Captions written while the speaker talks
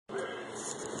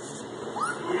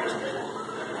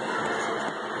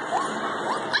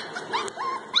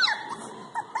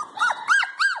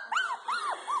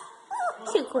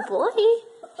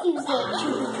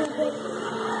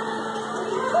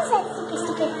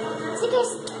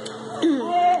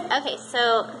Okay,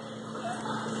 so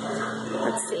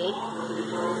let's see.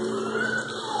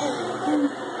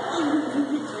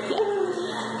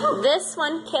 This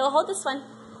one, Kayla, hold this one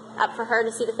up for her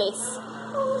to see the face.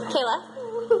 Kayla.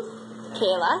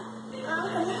 Kayla.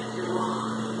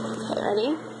 Okay,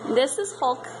 ready? This is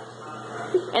Hulk.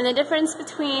 And the difference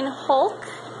between Hulk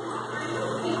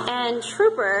and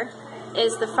Trooper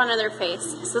is the front of their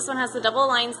face. So this one has the double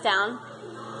lines down.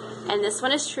 And this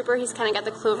one is Trooper. He's kind of got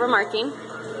the clover marking.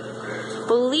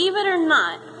 Believe it or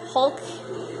not, Hulk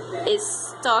is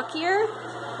stockier,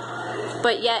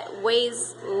 but yet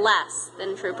weighs less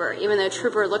than Trooper, even though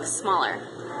Trooper looks smaller.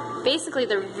 Basically,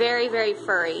 they're very, very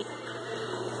furry,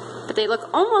 but they look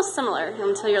almost similar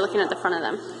until you're looking at the front of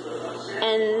them.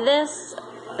 And this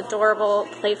adorable,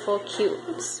 playful,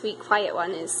 cute, sweet, quiet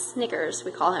one is Snickers,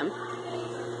 we call him.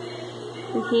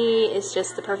 And he is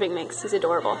just the perfect mix. He's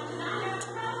adorable.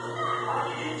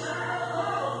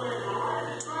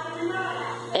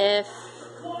 If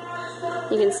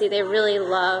you can see, they really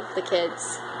love the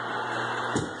kids.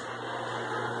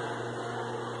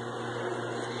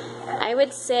 I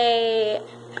would say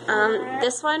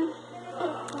this one,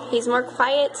 he's more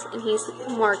quiet and he's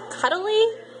more cuddly,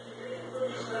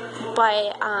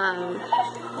 but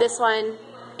this one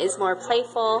is more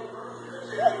playful.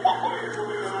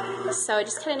 So it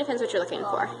just kind of depends what you're looking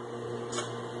for.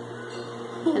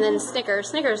 And then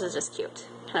Snickers is just cute.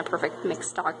 Kind of perfect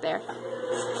mixed dog there.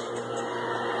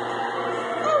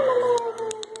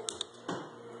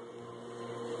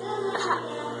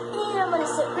 I'm gonna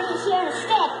sit right here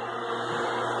instead.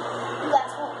 You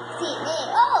guys won't see me.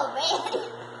 Oh man,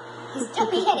 his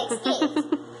jumpy head escaped.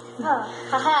 Oh,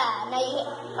 haha! Now you.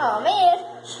 Oh man,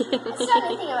 I still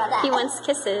didn't think about that. He wants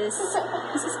kisses. He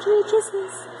says, "Give me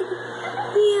kisses."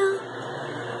 Yeah.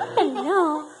 Hello.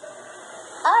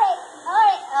 All right.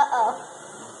 Uh-oh.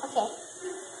 Okay.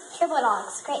 Triple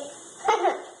dogs. Great. What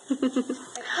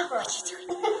are you doing?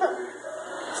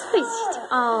 What is he doing?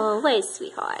 Oh, what a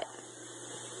sweetheart.